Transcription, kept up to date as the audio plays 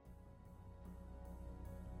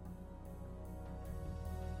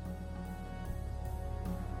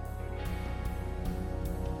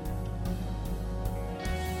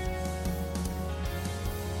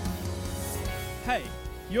Hey,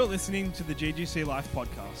 you're listening to the GGC Life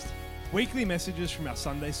podcast, weekly messages from our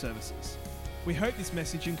Sunday services. We hope this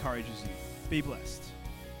message encourages you. Be blessed.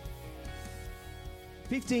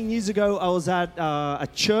 15 years ago, I was at a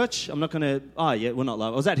church. I'm not going to, we're not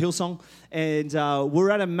live. I was at Hillsong, and we're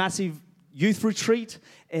at a massive youth retreat,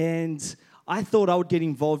 and I thought I would get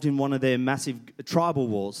involved in one of their massive tribal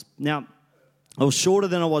wars. Now, I was shorter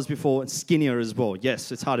than I was before and skinnier as well.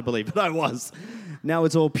 Yes, it's hard to believe, but I was. Now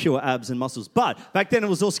it's all pure abs and muscles. But back then it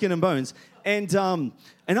was all skin and bones. And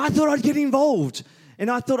I thought I'd get involved.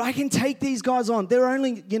 And I thought I can take these guys on. They're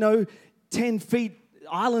only, 10 feet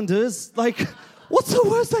islanders. Like, what's the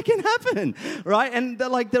worst that can happen, right? And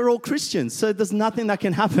they're all Christians, so there's nothing that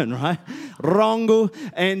can happen, right? Rongo.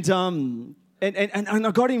 And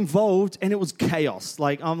I got involved, and it was chaos.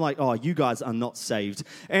 I'm like, oh, you guys are not saved.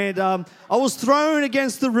 And I was thrown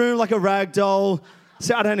against the room like a rag doll.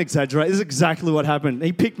 See, I don't exaggerate. This is exactly what happened.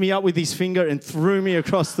 He picked me up with his finger and threw me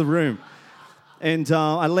across the room. And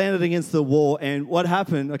I landed against the wall. And what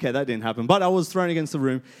happened? Okay, that didn't happen. But I was thrown against the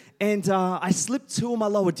room. And I slipped two of my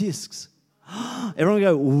lower discs. Everyone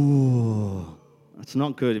go, ooh, that's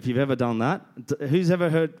not good. If you've ever done that, who's ever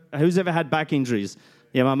had back injuries?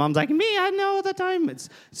 Yeah, my mum's like, me, I know all the time. It's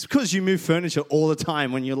because you move furniture all the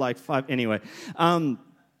time when you're like 5. Anyway, and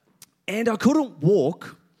I couldn't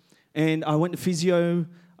walk, and I went to physio.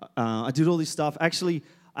 I did all this stuff. Actually,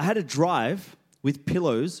 I had a drive with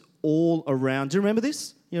pillows all around. Do you remember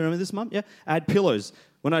this? You remember this, Mum? Yeah? I had pillows.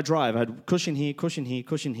 When I drive, I had cushion here, cushion here,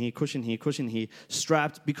 cushion here, cushion here, cushion here,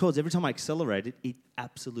 strapped, because every time I accelerated, it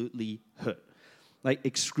absolutely hurt. Like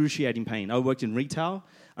excruciating pain. I worked in retail.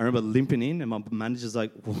 I remember limping in, and my manager's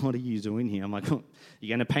like, what are you doing here? I'm like, oh, you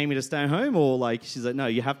going to pay me to stay home? Or she's like, no,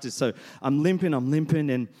 you have to. So I'm limping,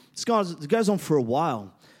 and it goes on for a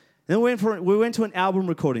while. Then we went to an album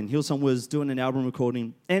recording. Hillsong was doing an album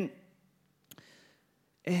recording, and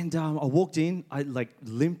I walked in, I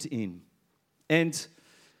limped in, and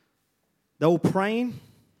they were praying.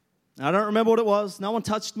 I don't remember what it was. No one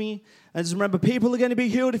touched me. I just remember, people are going to be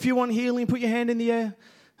healed. If you want healing, put your hand in the air.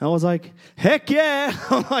 I was like, heck yeah.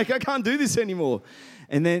 I'm like, I can't do this anymore.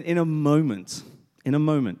 And then in a moment,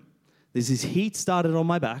 there's this heat started on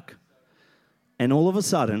my back. And all of a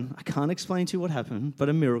sudden, I can't explain to you what happened, but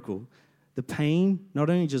a miracle. The pain not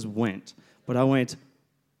only just went, but I went,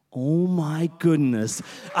 oh my goodness.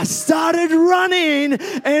 I started running,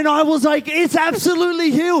 and I was like, it's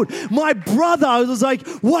absolutely healed. My brother was like,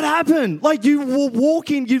 what happened? Like, you were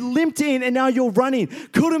walking, you limped in, and now you're running.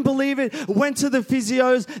 Couldn't believe it. Went to the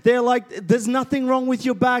physios. They're like, there's nothing wrong with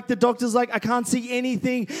your back. The doctor's like, I can't see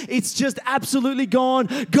anything. It's just absolutely gone.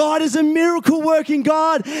 God is a miracle working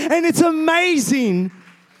God, and it's amazing.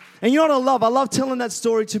 And you know what I love? I love telling that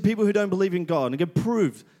story to people who don't believe in God and get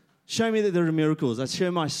proved. Show me that there are miracles. I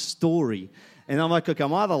share my story. And I'm like, okay,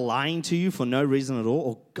 I'm either lying to you for no reason at all,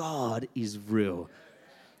 or God is real.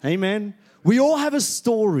 Amen? We all have a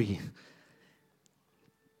story.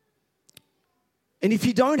 And if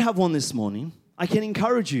you don't have one this morning, I can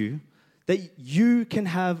encourage you that you can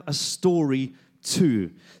have a story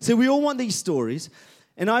too. So we all want these stories.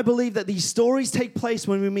 And I believe that these stories take place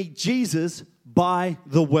when we meet Jesus by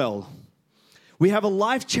the well. We have a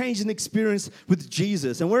life-changing experience with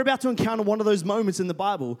Jesus. And we're about to encounter one of those moments in the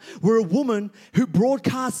Bible where a woman who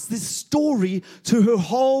broadcasts this story to her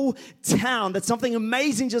whole town that something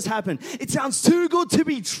amazing just happened. It sounds too good to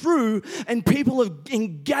be true, and people are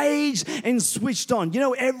engaged and switched on.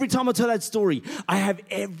 Every time I tell that story, I have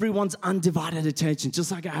everyone's undivided attention,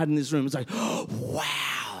 just like I had in this room. It's like, oh,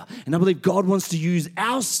 wow. And I believe God wants to use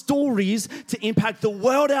our stories to impact the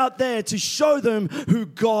world out there, to show them who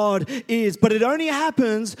God is. But it only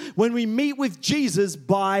happens when we meet with Jesus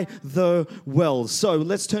by the well. So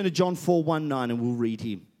let's turn to John 4:1-9, and we'll read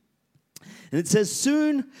here. And it says,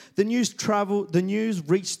 soon the news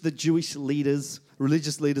reached the Jewish leaders,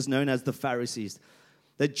 religious leaders known as the Pharisees,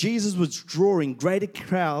 that Jesus was drawing greater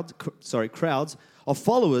crowds of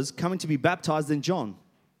followers coming to be baptized than John.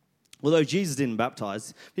 Although Jesus didn't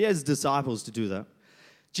baptize, he has disciples to do that.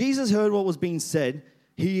 Jesus heard what was being said.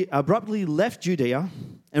 He abruptly left Judea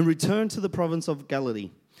and returned to the province of Galilee.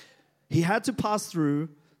 He had to pass through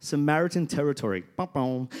Samaritan territory.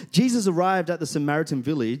 Jesus arrived at the Samaritan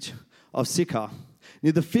village of Sychar,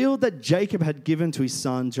 near the field that Jacob had given to his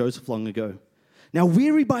son Joseph long ago. Now,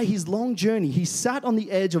 weary by his long journey, he sat on the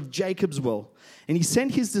edge of Jacob's well, and he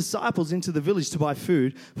sent his disciples into the village to buy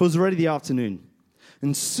food, for it was already the afternoon.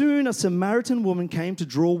 And soon a Samaritan woman came to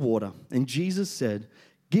draw water, and Jesus said,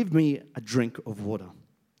 give me a drink of water.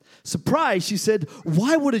 Surprised, she said,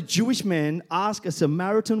 why would a Jewish man ask a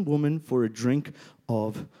Samaritan woman for a drink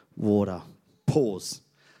of water? Pause.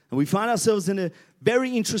 And we find ourselves in a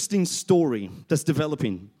very interesting story that's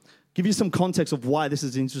developing. Give you some context of why this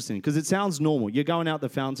is interesting, because it sounds normal. You're going out the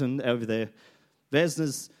fountain over there.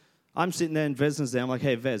 I'm sitting there and Vesna's there. I'm like,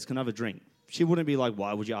 hey, Vez, can I have a drink? She wouldn't be like,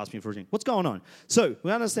 why would you ask me for a drink? What's going on? So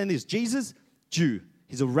we understand this. Jesus, Jew.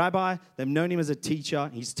 He's a rabbi. They've known him as a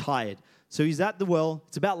teacher. He's tired. So he's at the well.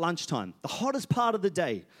 It's about lunchtime, the hottest part of the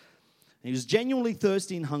day. And he was genuinely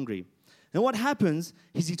thirsty and hungry. And what happens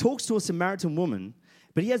is he talks to a Samaritan woman,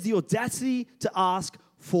 but he has the audacity to ask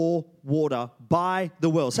for water by the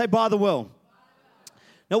well. Say, by the well.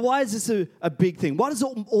 Now, why is this a big thing? Why does the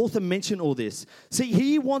author mention all this? See,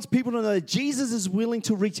 he wants people to know that Jesus is willing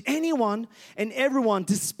to reach anyone and everyone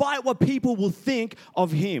despite what people will think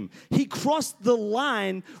of him. He crossed the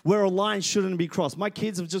line where a line shouldn't be crossed. My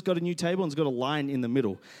kids have just got a new table and it's got a line in the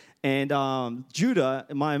middle. And Judah,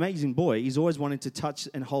 my amazing boy, he's always wanted to touch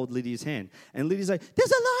and hold Lydia's hand. And Lydia's like,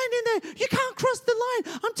 there's a line in there. You can't cross the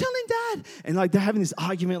line. I'm telling Dad. And like they're having this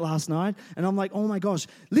argument last night. And I'm like, oh my gosh,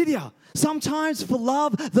 Lydia, sometimes for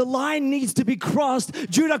love, the line needs to be crossed.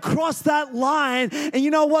 Judah crossed that line. And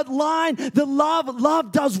you know what line? The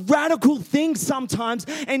love does radical things sometimes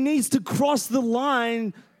and needs to cross the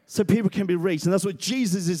line so people can be reached. And that's what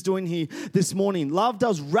Jesus is doing here this morning. Love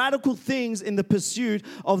does radical things in the pursuit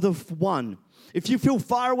of the one. If you feel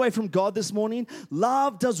far away from God this morning,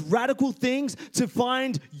 love does radical things to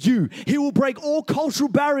find you. He will break all cultural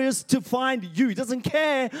barriers to find you. He doesn't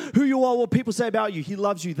care who you are, what people say about you. He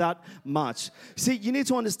loves you that much. See, you need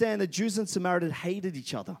to understand that Jews and Samaritans hated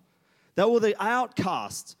each other. They were the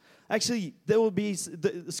outcasts. Actually,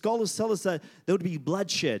 the scholars tell us that there would be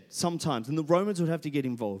bloodshed sometimes, and the Romans would have to get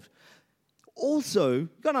involved. Also,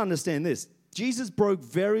 you've got to understand this. Jesus broke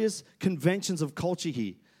various conventions of culture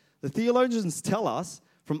here. The theologians tell us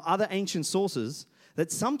from other ancient sources that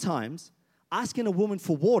sometimes asking a woman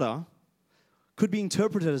for water could be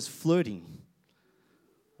interpreted as flirting.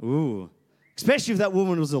 Ooh, especially if that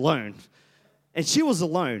woman was alone. And she was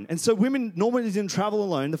alone. And so women normally didn't travel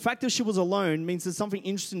alone. The fact that she was alone means there's something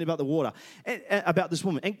interesting about the water, about this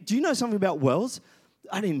woman. And do you know something about wells?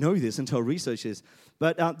 I didn't know this until I researched this.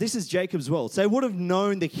 But this is Jacob's well. So they would have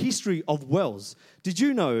known the history of wells. Did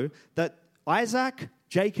you know that Isaac,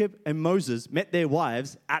 Jacob, and Moses met their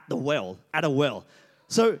wives at a well?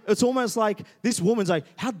 So it's almost like this woman's like,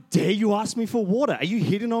 how dare you ask me for water? Are you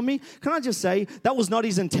hitting on me? Can I just say, that was not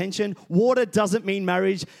his intention. Water doesn't mean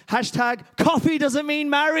marriage. Hashtag coffee doesn't mean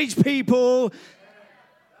marriage, people.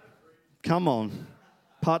 Come on.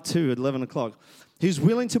 Part 2 at 11 o'clock. He was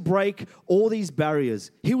willing to break all these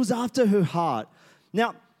barriers. He was after her heart.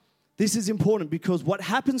 Now, this is important because what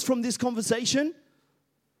happens from this conversation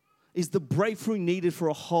is the breakthrough needed for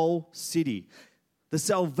a whole city. The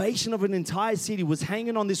salvation of an entire city was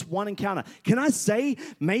hanging on this one encounter. Can I say,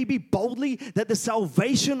 maybe boldly, that the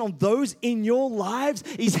salvation of those in your lives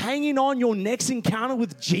is hanging on your next encounter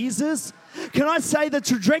with Jesus? Can I say the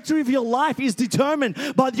trajectory of your life is determined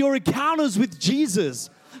by your encounters with Jesus?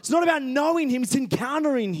 It's not about knowing him, it's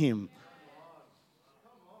encountering him.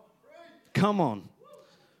 Come on.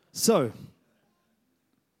 So,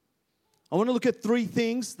 I want to look at 3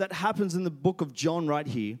 things that happens in the book of John right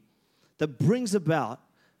here that brings about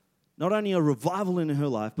not only a revival in her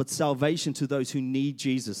life, but salvation to those who need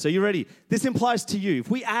Jesus. So you ready? This implies to you,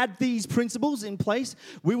 if we add these principles in place,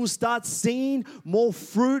 we will start seeing more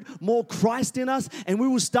fruit, more Christ in us, and we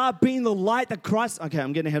will start being the light that Christ... Okay,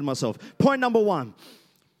 I'm getting ahead of myself. Point number 1.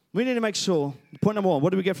 We need to make sure, point number 1,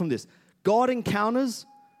 what do we get from this? God encounters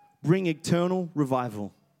bring eternal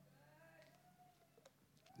revival.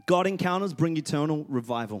 God encounters bring eternal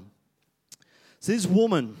revival. So this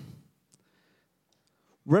woman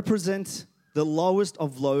represents the lowest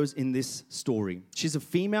of lows in this story. She's a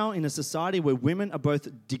female in a society where women are both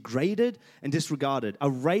degraded and disregarded, a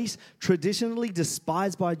race traditionally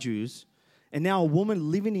despised by Jews, and now a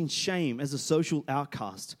woman living in shame as a social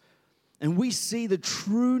outcast. And we see the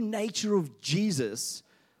true nature of Jesus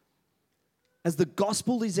as the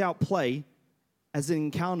gospel is out play as it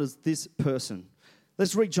encounters this person.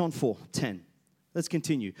 Let's read John 4:10. Let's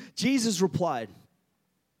continue. Jesus replied,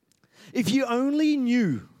 "If you only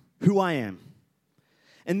knew who I am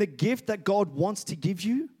and the gift that God wants to give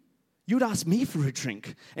you, you'd ask me for a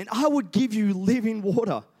drink, and I would give you living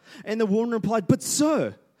water." And the woman replied, "But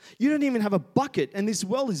sir, you don't even have a bucket, and this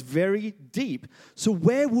well is very deep. So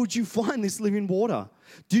where would you find this living water?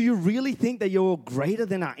 Do you really think that you're greater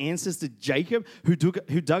than our ancestor Jacob, who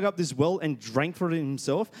dug up this well and drank from it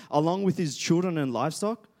himself, along with his children and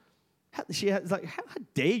livestock?" How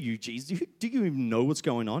dare you, Jesus? Do you even know what's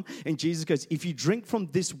going on? And Jesus goes, "If you drink from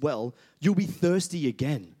this well, you'll be thirsty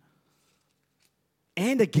again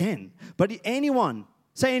and again. But anyone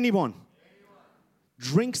Say anyone.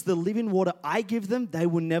 Drinks the living water I give them, they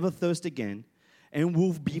will never thirst again and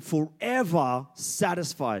will be forever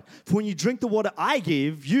satisfied. For when you drink the water I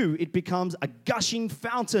give you, it becomes a gushing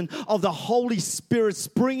fountain of the Holy Spirit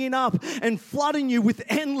springing up and flooding you with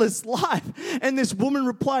endless life. And this woman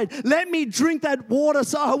replied, let me drink that water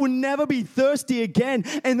so I will never be thirsty again,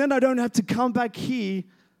 and then I don't have to come back here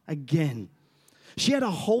again. She had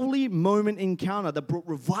a holy moment encounter that brought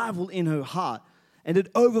revival in her heart, and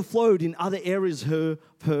it overflowed in other areas of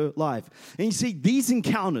her life. And you see, these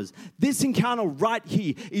encounters, this encounter right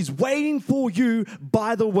here is waiting for you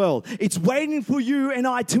by the well. It's waiting for you and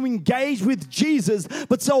I to engage with Jesus,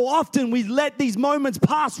 but so often we let these moments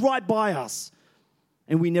pass right by us,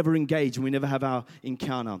 and we never engage and we never have our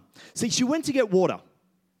encounter. See, she went to get water.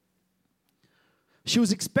 She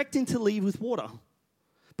was expecting to leave with water,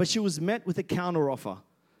 but she was met with a counter offer.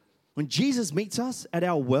 When Jesus meets us at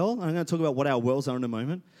our well, and I'm going to talk about what our wells are in a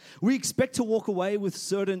moment, we expect to walk away with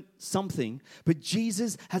certain something, but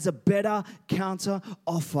Jesus has a better counter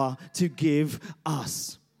offer to give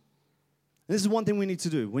us. And this is one thing we need to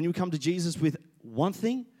do. When you come to Jesus with one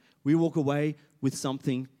thing, we walk away with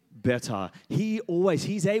something better.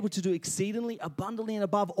 He's able to do exceedingly abundantly and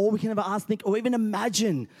above all we can ever ask, think, or even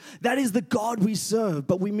imagine. That is the God we serve,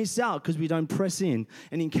 but we miss out because we don't press in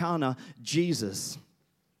and encounter Jesus.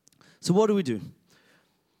 So what do?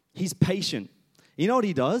 He's patient. You know what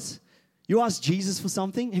he does? You ask Jesus for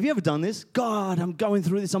something. Have you ever done this? God, I'm going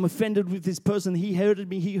through this. I'm offended with this person. He hurt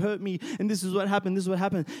me, and this is what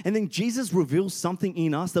happened, And then Jesus reveals something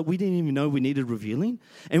in us that we didn't even know we needed revealing.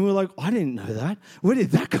 And we're like, I didn't know that. Where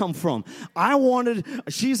did that come from?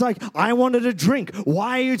 She's like, I wanted a drink.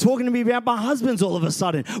 Why are you talking to me about my husbands all of a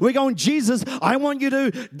sudden? We're going, Jesus, I want you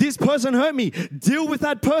to, this person hurt me. Deal with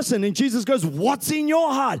that person. And Jesus goes, what's in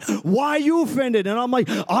your heart? Why are you offended? And I'm like,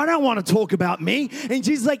 I don't want to talk about me. And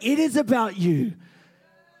Jesus is like, it is about you.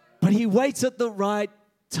 But he waits at the right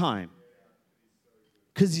time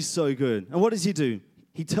because he's so good. And what does he do?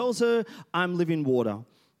 He tells her, I'm living water.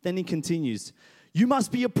 Then he continues, you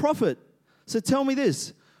must be a prophet. So tell me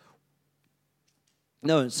this.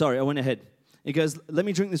 No, sorry, I went ahead. He goes, let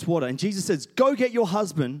me drink this water. And Jesus says, go get your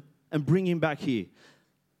husband and bring him back here.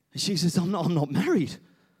 And she says, I'm not married.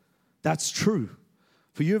 That's true.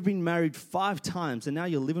 For you have been married 5 times and now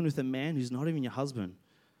you're living with a man who's not even your husband.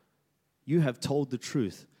 You have told the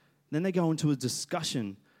truth. Then they go into a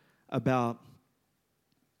discussion about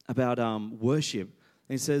worship.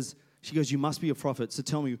 And she goes, you must be a prophet. So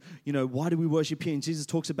tell me, why do we worship here? And Jesus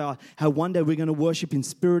talks about how one day we're going to worship in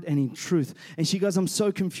spirit and in truth. And she goes, I'm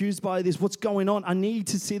so confused by this. What's going on? I need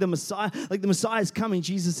to see the Messiah. Like the Messiah is coming.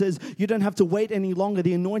 Jesus says, you don't have to wait any longer.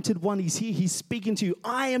 The anointed one is here. He's speaking to you.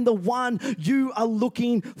 I am the one you are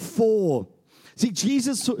looking for. See,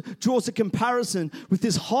 Jesus draws a comparison with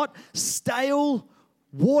this hot, stale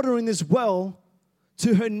water in this well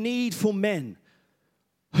to her need for men.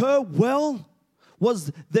 Her well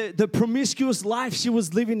was the promiscuous life she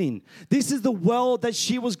was living in. This is the well that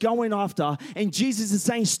she was going after. And Jesus is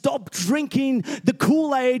saying, stop drinking the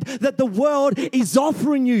Kool-Aid that the world is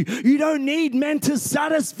offering you. You don't need men to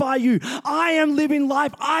satisfy you. I am living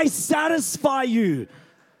life. I satisfy you.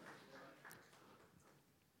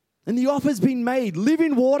 And the offer's been made.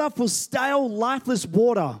 Living water for stale, lifeless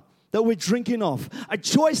water that we're drinking off. A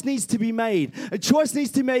choice needs to be made. A choice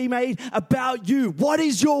needs to be made about you. What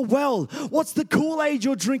is your well? What's the Kool-Aid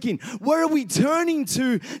you're drinking? Where are we turning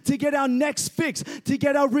to get our next fix, to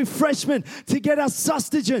get our refreshment, to get our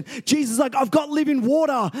sustenance? Jesus is like, I've got living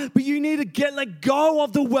water, but you need to let go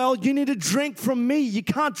of the well. You need to drink from me. You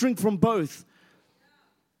can't drink from both.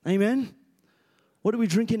 Amen? What are we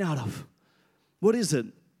drinking out of? What is it?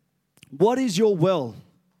 What is your well?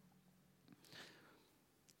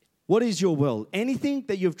 What is your well? Anything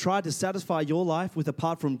that you've tried to satisfy your life with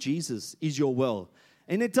apart from Jesus is your well.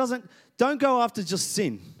 And don't go after just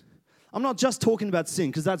sin. I'm not just talking about sin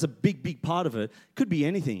because that's a big, big part of it. It could be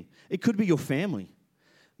anything. It could be your family.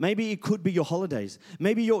 Maybe it could be your holidays.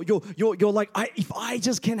 Maybe you're like, if I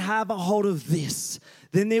just can have a hold of this,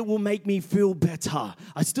 then it will make me feel better.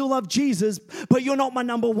 I still love Jesus, but you're not my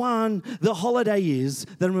number one. The holiday is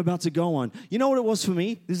that I'm about to go on. You know what it was for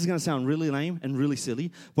me? This is going to sound really lame and really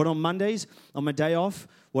silly, but on Mondays, on my day off,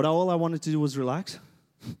 all I wanted to do was relax.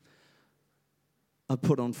 I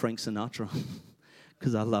put on Frank Sinatra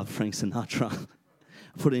because I love Frank Sinatra.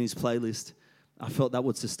 I put it in his playlist. I felt that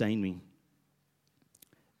would sustain me.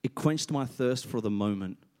 It quenched my thirst for the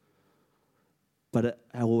moment, but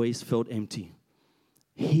I always felt empty.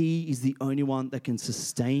 He is the only one that can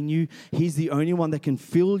sustain you. He's the only one that can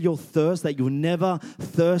fill your thirst, that you'll never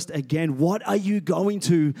thirst again. What are you going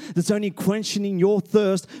to that's only quenching your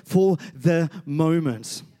thirst for the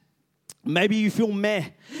moment? Maybe you feel meh.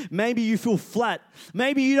 Maybe you feel flat.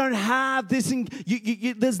 Maybe you don't have this.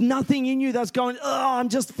 There's nothing in you that's going, oh, I'm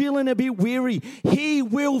just feeling a bit weary. He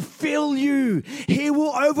will fill you. He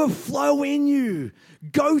will overflow in you.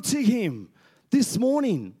 Go to Him this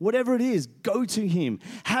morning. Whatever it is, go to Him.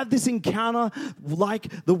 Have this encounter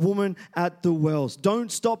like the woman at the wells.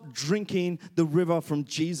 Don't stop drinking the river from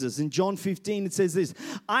Jesus. In John 15, it says this,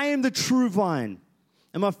 I am the true vine,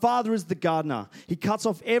 and my Father is the gardener. He cuts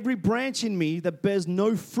off every branch in me that bears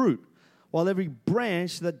no fruit, while every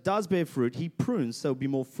branch that does bear fruit, He prunes so it will be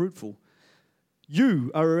more fruitful. You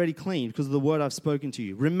are already clean because of the word I've spoken to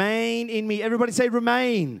you. Remain in me. Everybody say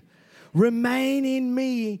remain. Remain in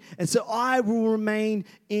me, and so I will remain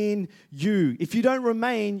in you. If you don't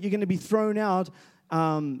remain, you're going to be thrown out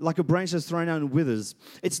like a branch that's thrown out and withers.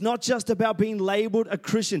 It's not just about being labeled a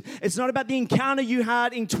Christian. It's not about the encounter you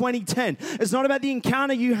had in 2010. It's not about the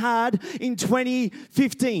encounter you had in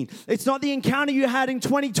 2015. It's not the encounter you had in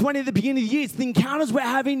 2020 at the beginning of the year. It's the encounters we're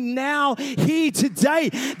having now, here, today.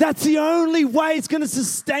 That's the only way it's going to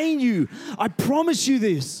sustain you. I promise you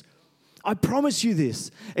this. I promise you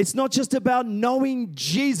this. It's not just about knowing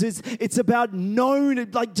Jesus. It's about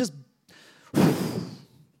knowing, like just...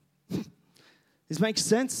 This makes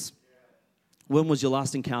sense? When was your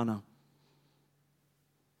last encounter?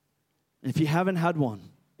 If you haven't had one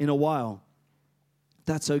in a while,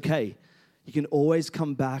 that's okay. You can always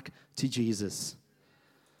come back to Jesus.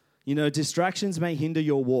 You know, distractions may hinder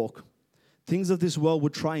your walk. Things of this world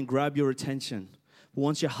would try and grab your attention. But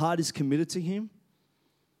once your heart is committed to Him,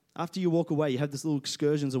 after you walk away, you have this little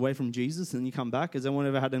excursions away from Jesus, and you come back. Has anyone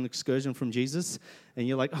ever had an excursion from Jesus? And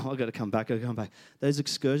you're like, oh, I've got to come back, Those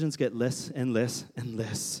excursions get less and less and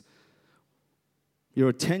less. Your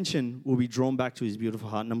attention will be drawn back to His beautiful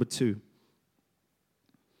heart. Number 2,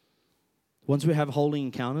 once we have holy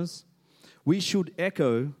encounters, we should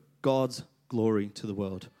echo God's glory to the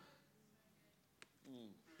world.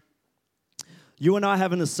 You and I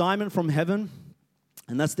have an assignment from heaven,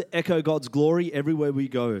 and that's to echo God's glory everywhere we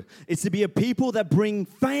go. It's to be a people that bring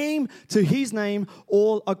fame to His name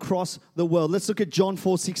all across the world. Let's look at John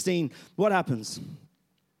 4:16. What happens?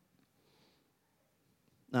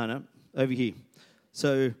 No, over here.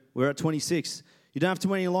 So we're at 26. You don't have to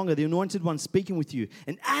wait any longer. The Anointed One speaking with you.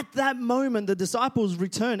 And at that moment, the disciples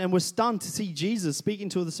returned and were stunned to see Jesus speaking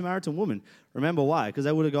to the Samaritan woman. Remember why? Because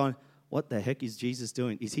they would have gone, what the heck is Jesus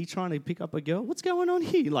doing? Is He trying to pick up a girl? What's going on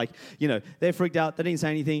here? Like, you know, they're freaked out. They didn't say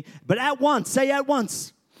anything. But at once,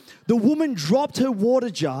 the woman dropped her water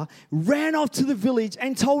jar, ran off to the village,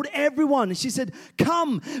 and told everyone. She said,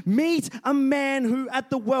 come, meet a man who at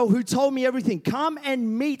the well who told me everything. Come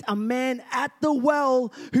and meet a man at the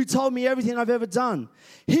well who told me everything I've ever done.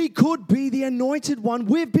 He could be the Anointed One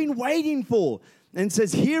we've been waiting for. And it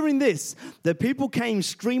says, hearing this, the people came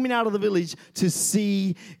streaming out of the village to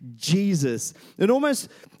see Jesus. It almost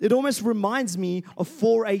reminds me of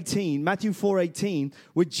 4:18, Matthew 4:18,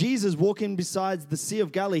 where Jesus walking beside the Sea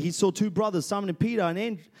of Galilee, He saw two brothers, Simon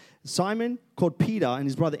called Peter and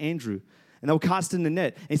his brother Andrew. And they were casting the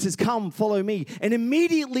net. And He says, come, follow me. And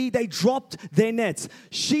immediately they dropped their nets.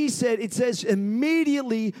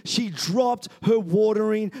 Immediately she dropped her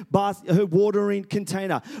watering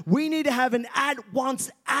container. We need to have an at-once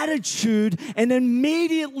attitude, an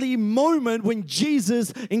immediately moment when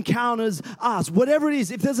Jesus encounters us. Whatever it is,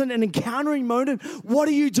 if there's an encountering moment, what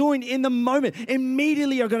are you doing in the moment?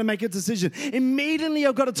 Immediately I've got to make a decision. Immediately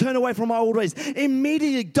I've got to turn away from my old ways.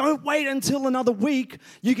 Immediately, don't wait until another week.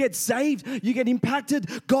 You get saved. You get impacted.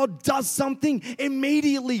 God does something.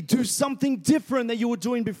 Immediately do something different that you were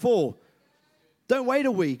doing before. Don't wait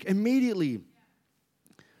a week. Immediately.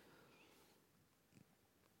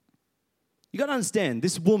 You got to understand,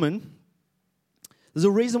 this woman, there's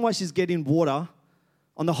a reason why she's getting water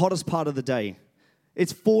on the hottest part of the day.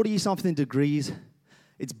 It's 40-something degrees.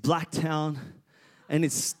 It's Blacktown. And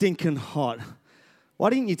it's stinking hot. Why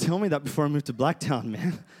didn't you tell me that before I moved to Blacktown,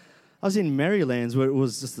 man? I was in Marylands where it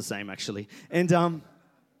was just the same, actually. And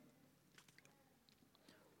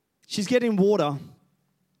she's getting water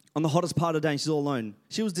on the hottest part of the day, and she's all alone.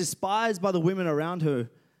 She was despised by the women around her.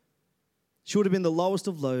 She would have been the lowest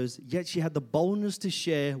of lows, yet she had the boldness to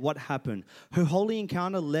share what happened. Her holy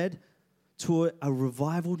encounter led to a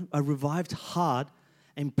revived heart,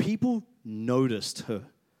 and people noticed her.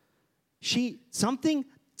 Something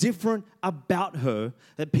different about her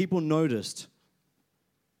that people noticed.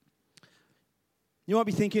 You might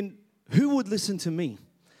be thinking, who would listen to me?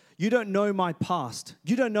 You don't know my past.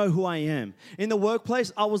 You don't know who I am. In the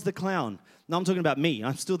workplace, I was the clown. Now I'm talking about me.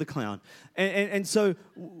 I'm still the clown. And so,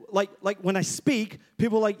 like when I speak,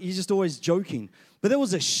 people are like, you're just always joking. But there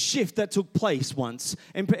was a shift that took place once.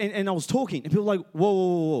 And I was talking. And people were like,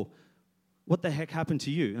 whoa. What the heck happened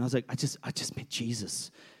to you? And I was like, I just met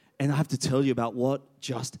Jesus. And I have to tell you about what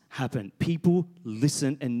just happened. People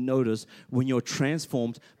listen and notice when you're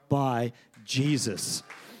transformed by Jesus.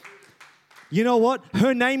 You know what?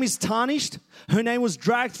 Her name is tarnished. Her name was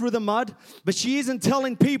dragged through the mud, but she isn't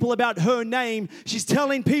telling people about her name. She's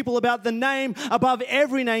telling people about the name above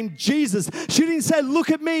every name, Jesus. She didn't say,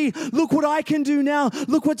 look at me. Look what I can do now.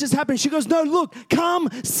 Look what just happened. She goes, no, look, come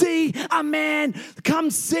see a man.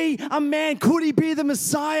 Come see a man. Could he be the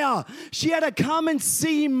Messiah? She had a come and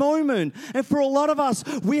see moment. And for a lot of us,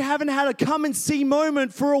 we haven't had a come and see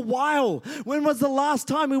moment for a while. When was the last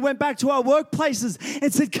time we went back to our workplaces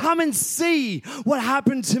and said, come and see what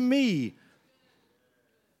happened to me?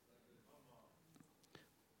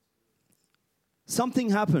 Something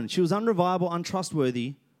happened. She was unreliable,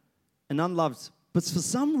 untrustworthy, and unloved. But for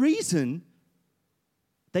some reason,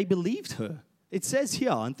 they believed her. It says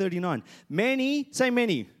here in 39, many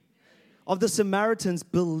of the Samaritans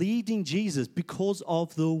believed in Jesus because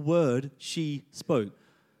of the word she spoke.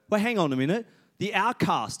 Wait, hang on a minute. The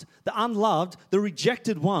outcast, the unloved, the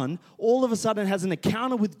rejected one, all of a sudden has an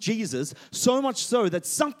encounter with Jesus, so much so that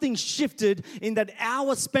something shifted in that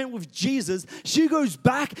hour spent with Jesus. She goes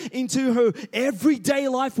back into her everyday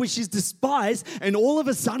life where she's despised, and all of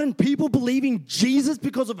a sudden people believe in Jesus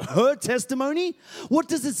because of her testimony. What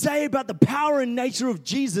does it say about the power and nature of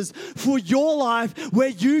Jesus for your life where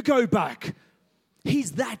you go back?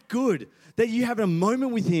 He's that good that you have a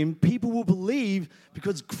moment with him, people will believe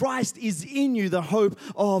because Christ is in you, the hope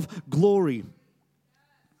of glory.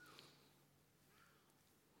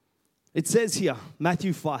 It says here,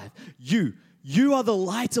 Matthew 5, you are the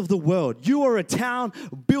light of the world. You are a town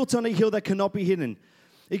built on a hill that cannot be hidden.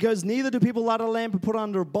 It goes, neither do people light a lamp and put it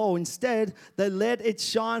under a bowl. Instead, they let it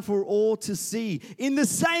shine for all to see. In the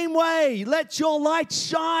same way, let your light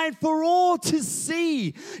shine for all to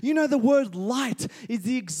see. You know, the word light is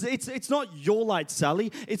it's not your light, Sally.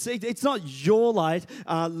 It's not your light,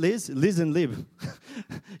 Liz and Lib.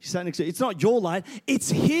 It's not your light.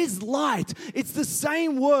 It's his light. It's the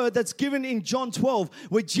same word that's given in John 12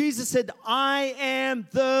 where Jesus said, I am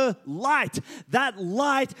the light. That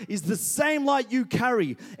light is the same light you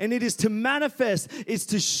carry. And it is to manifest, it's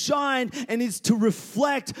to shine, and it's to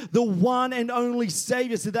reflect the one and only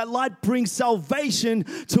Savior. So that light brings salvation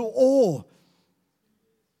to all.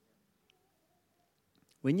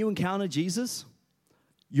 When you encounter Jesus,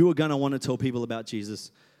 you are going to want to tell people about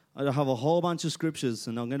Jesus. I have a whole bunch of scriptures,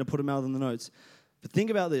 and I'm going to put them out in the notes. But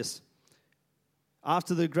think about this.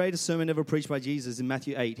 After the greatest sermon ever preached by Jesus in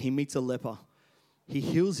Matthew 8, he meets a leper. He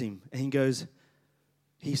heals him, and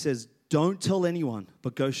he says, don't tell anyone,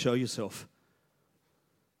 but go show yourself.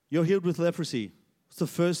 You're healed with leprosy. What's the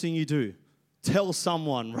first thing you do? Tell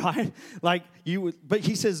someone, right? But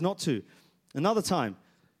he says not to. Another time,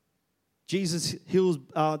 Jesus heals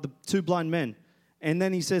the two blind men. And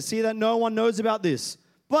then he says, see that no one knows about this.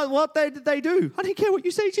 But what did they do? I didn't care what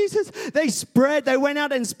you say, Jesus. They went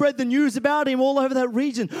out and spread the news about him all over that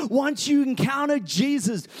region. Once you encounter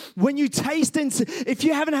Jesus, when you taste and see, if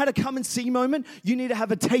you haven't had a come and see moment, you need to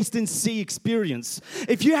have a taste and see experience.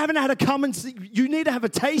 If you haven't had a come and see, you need to have a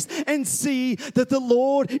taste and see that the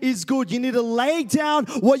Lord is good. You need to lay down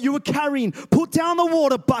what you were carrying, put down the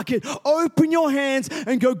water bucket, open your hands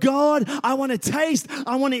and go, God, I want to taste,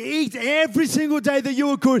 I want to eat every single day that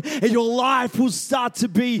you are good, and your life will start to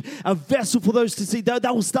be a vessel for those to see.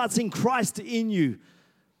 That will start seeing Christ in you.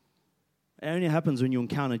 It only happens when you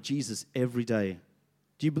encounter Jesus every day.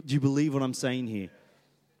 Do you believe what I'm saying here?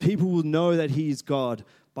 People will know that he is God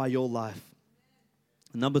by your life.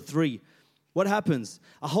 Number 3, what happens?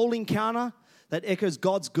 A whole encounter that echoes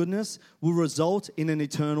God's goodness will result in an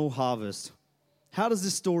eternal harvest. How does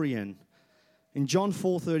this story end? In John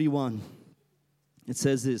 4:31, it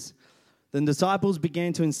says this. Then disciples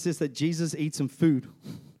began to insist that Jesus eat some food.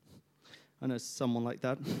 I know someone like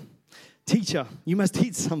that. Teacher, you must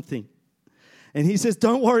eat something. And he says,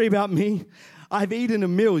 don't worry about me. I've eaten a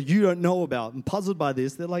meal you don't know about. I'm puzzled by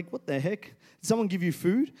this. They're like, what the heck? Did someone give you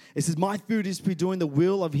food? It says, my food is to be doing the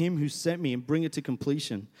will of him who sent me and bring it to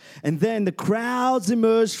completion. And then the crowds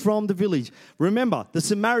emerged from the village. Remember, the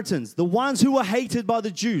Samaritans, the ones who were hated by the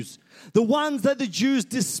Jews, the ones that the Jews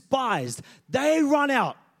despised, they run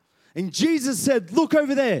out. And Jesus said, look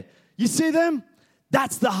over there. You see them?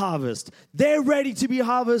 That's the harvest. They're ready to be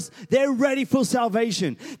harvested. They're ready for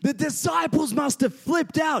salvation. The disciples must have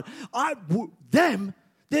flipped out. Them?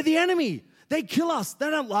 They're the enemy. They kill us. They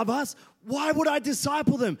don't love us. Why would I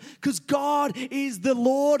disciple them? Because God is the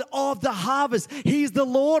Lord of the harvest. He's the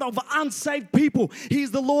Lord of unsaved people.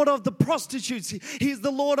 He's the Lord of the prostitutes. He's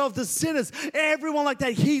the Lord of the sinners. Everyone like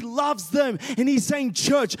that. He loves them. And he's saying,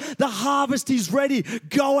 church, the harvest is ready.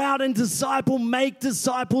 Go out and disciple. Make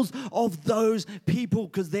disciples of those people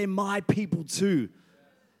because they're my people too.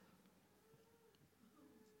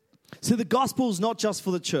 So the gospel is not just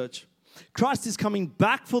for the church. Christ is coming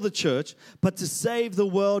back for the church, but to save the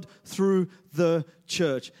world through the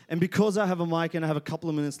church. And because I have a mic and I have a couple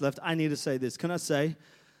of minutes left, I need to say this. Can I say?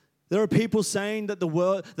 There are people saying that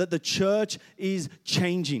the church is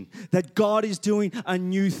changing, that God is doing a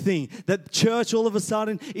new thing, that church all of a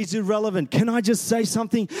sudden is irrelevant. Can I just say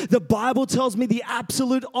something? The Bible tells me the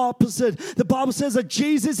absolute opposite. The Bible says that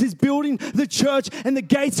Jesus is building the church and the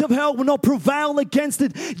gates of hell will not prevail against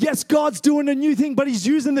it. Yes, God's doing a new thing, but he's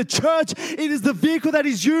using the church. It is the vehicle that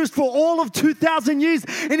he's used for all of 2,000 years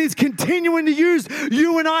and he's continuing to use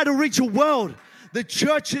you and I to reach a world. The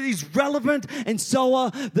church is relevant, and so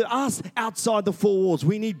are us outside the four walls.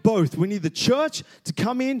 We need both. We need the church to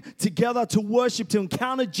come in together to worship, to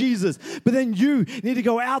encounter Jesus. But then you need to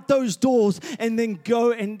go out those doors and then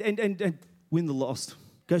go and win the lost.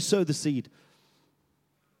 Go sow the seed.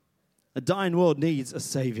 A dying world needs a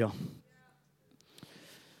savior.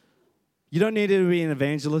 You don't need to be an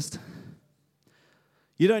evangelist.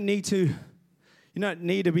 You don't need to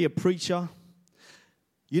be a preacher.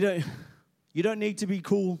 You don't need to be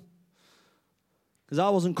cool, because I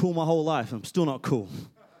wasn't cool my whole life. I'm still not cool.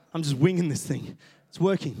 I'm just winging this thing. It's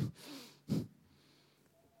working.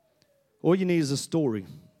 All you need is a story,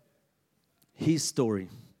 his story,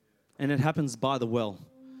 and it happens by the well.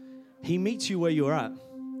 He meets you where you're at.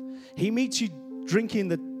 He meets you drinking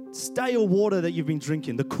the stale water that you've been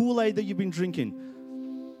drinking, the Kool-Aid that you've been drinking,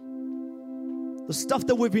 the stuff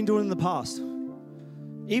that we've been doing in the past,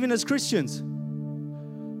 even as Christians.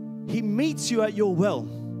 He meets you at your well.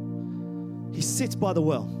 He sits by the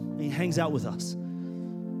well and he hangs out with us.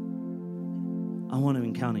 I want to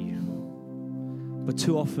encounter you. But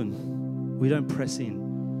too often, we don't press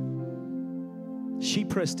in. She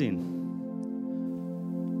pressed in.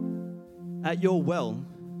 At your well,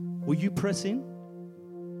 will you press in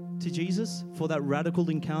to Jesus for that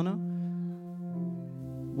radical encounter?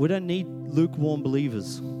 We don't need lukewarm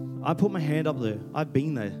believers. I put my hand up there. I've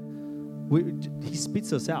been there. He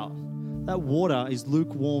spits us out. That water is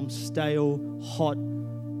lukewarm, stale, hot.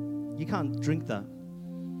 You can't drink that.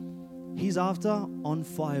 He's after on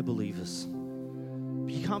fire believers.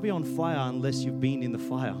 But you can't be on fire unless you've been in the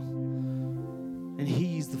fire. And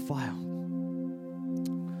he is the fire.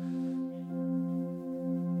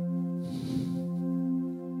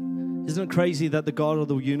 Isn't it crazy that the God of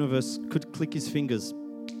the universe could click his fingers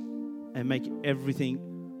and make everything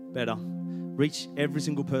better? Reach every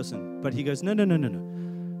single person. But he goes, no.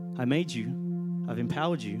 I made you. I've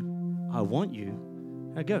empowered you. I want you.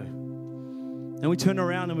 Now go. And we turn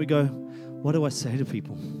around and we go, what do I say to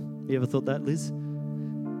people? You ever thought that, Liz?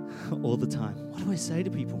 All the time. What do I say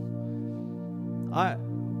to people?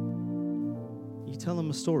 You tell them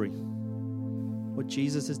a story. What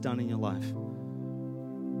Jesus has done in your life.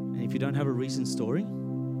 And if you don't have a recent story,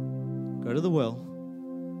 go to the well.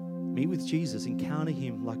 Meet with Jesus, encounter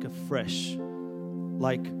him like a fresh,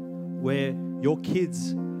 like where your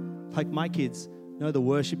kids, like my kids, know the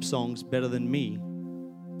worship songs better than me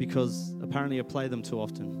because apparently I play them too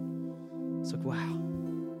often. It's like, wow,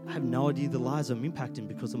 I have no idea the lives I'm impacting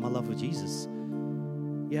because of my love for Jesus.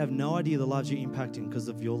 You have no idea the lives you're impacting because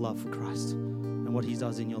of your love for Christ and what he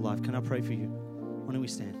does in your life. Can I pray for you? Why don't we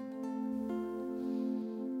stand?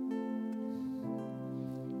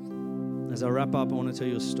 As I wrap up, I want to tell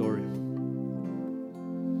you a story.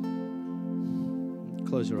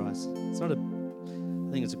 Close your eyes.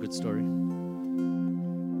 I think it's a good story.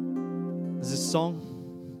 There's this song.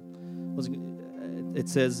 It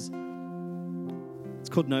says, it's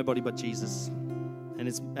called Nobody But Jesus. And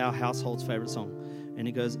it's our household's favorite song. And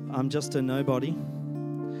it goes, I'm just a nobody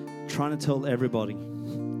trying to tell everybody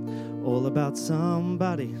all about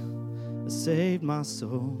somebody that saved my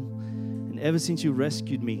soul. And ever since you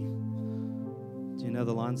rescued me, do you know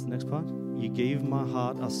the lines, the next part? You gave my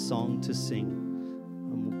heart a song to sing.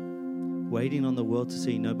 I'm waiting on the world to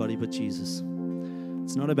see nobody but Jesus.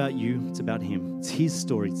 It's not about you, it's about him. It's his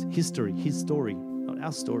story, it's history, his story, not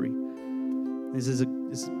our story.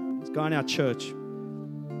 This guy in our church.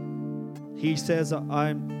 He says,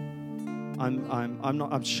 I'm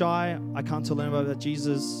shy, I can't tell anybody about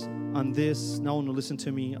Jesus, I'm this, no one will listen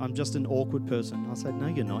to me, I'm just an awkward person. I said, no,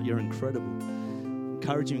 you're not, you're incredible.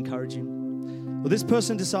 Encourage him. Well, this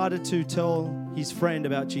person decided to tell his friend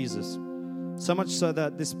about Jesus. So much so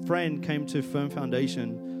that this friend came to Firm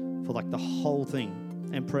Foundation for like the whole thing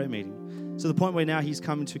and prayer meeting. To the point where now he's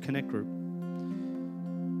coming to Connect Group.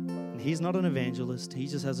 And he's not an evangelist. He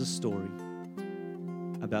just has a story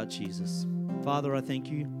about Jesus. Father, I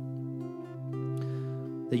thank you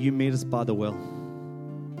that you meet us by the well.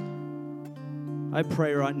 I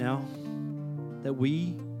pray right now that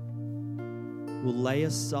we will lay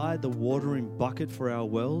aside the watering bucket for our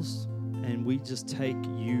wells and we just take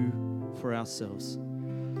you for ourselves.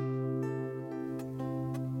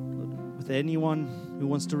 With anyone who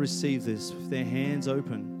wants to receive this, with their hands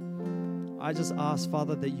open, I just ask,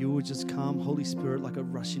 Father, that you would just come, Holy Spirit, like a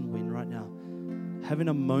rushing wind right now, having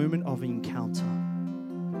a moment of encounter.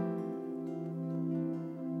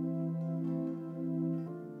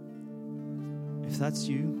 If that's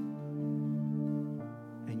you,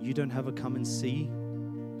 and you don't have a come and see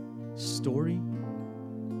story,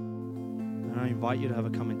 and I invite you to have a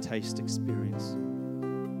come and taste experience.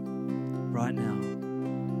 Right now,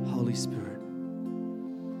 Holy Spirit.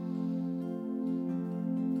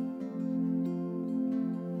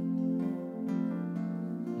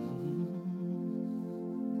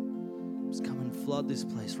 Just come and flood this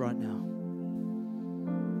place right now.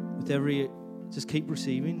 With every, just keep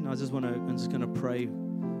receiving. I'm just going to pray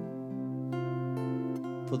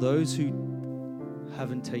for those who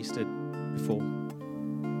haven't tasted before.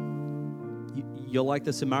 You're like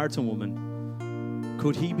the Samaritan woman.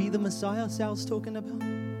 Could he be the Messiah Sal's talking about?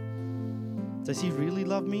 Does he really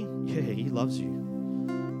love me? Yeah, he loves you.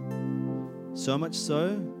 So much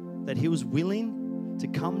so that he was willing to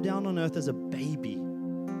come down on earth as a baby.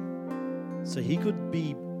 So he could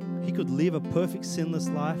live a perfect sinless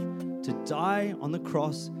life, to die on the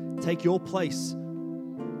cross, take your place.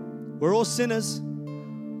 We're all sinners.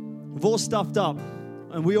 We've all stuffed up,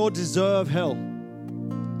 and we all deserve hell.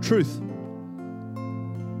 Truth.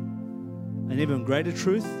 And even greater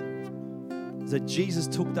truth is that Jesus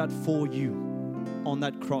took that for you on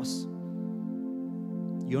that cross.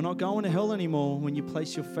 You're not going to hell anymore when you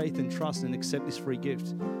place your faith and trust and accept this free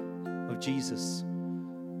gift of Jesus.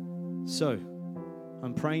 So,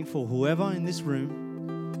 I'm praying for whoever in this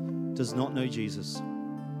room does not know Jesus.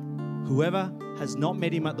 Whoever has not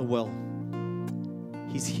met him at the well.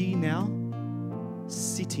 He's here now,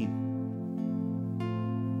 sitting.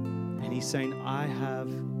 And he's saying, I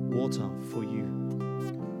have water for you.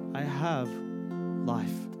 I have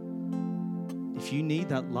life. If you need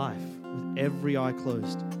that life, with every eye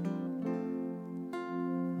closed,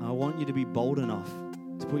 I want you to be bold enough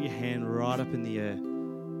to put your hand right up in the air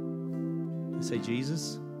and say,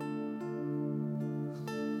 Jesus,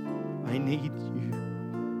 I need you.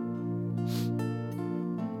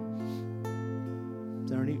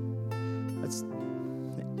 That's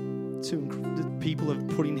two people are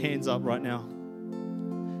putting hands up right now.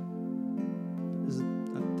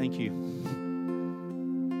 Thank you.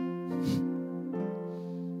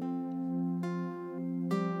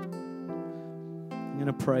 I'm going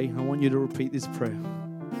to pray. I want you to repeat this prayer.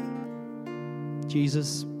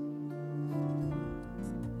 Jesus,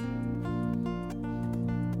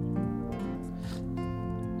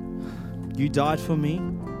 you died for me,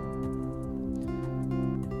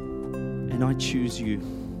 and I choose you.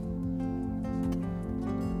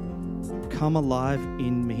 Come alive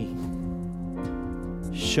in me.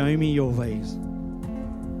 Show me your ways.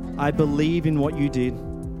 I believe in what you did,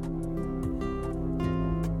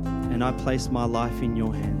 and I place my life in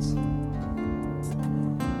your hands.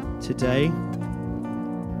 Today,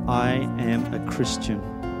 I am a Christian.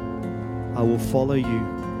 I will follow you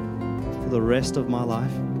for the rest of my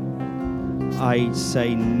life. I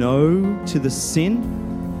say no to the sin,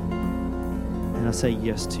 and I say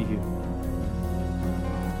yes to you.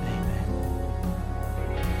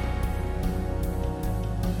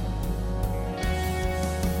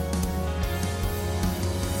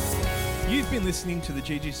 You've been listening to the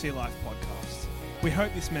GGC Life podcast. We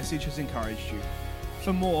hope this message has encouraged you.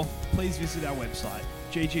 For more, please visit our website,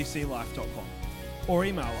 ggclife.com, or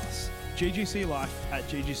email us,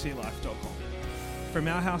 ggclife@ggclife.com. From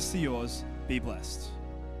our house to yours, be blessed.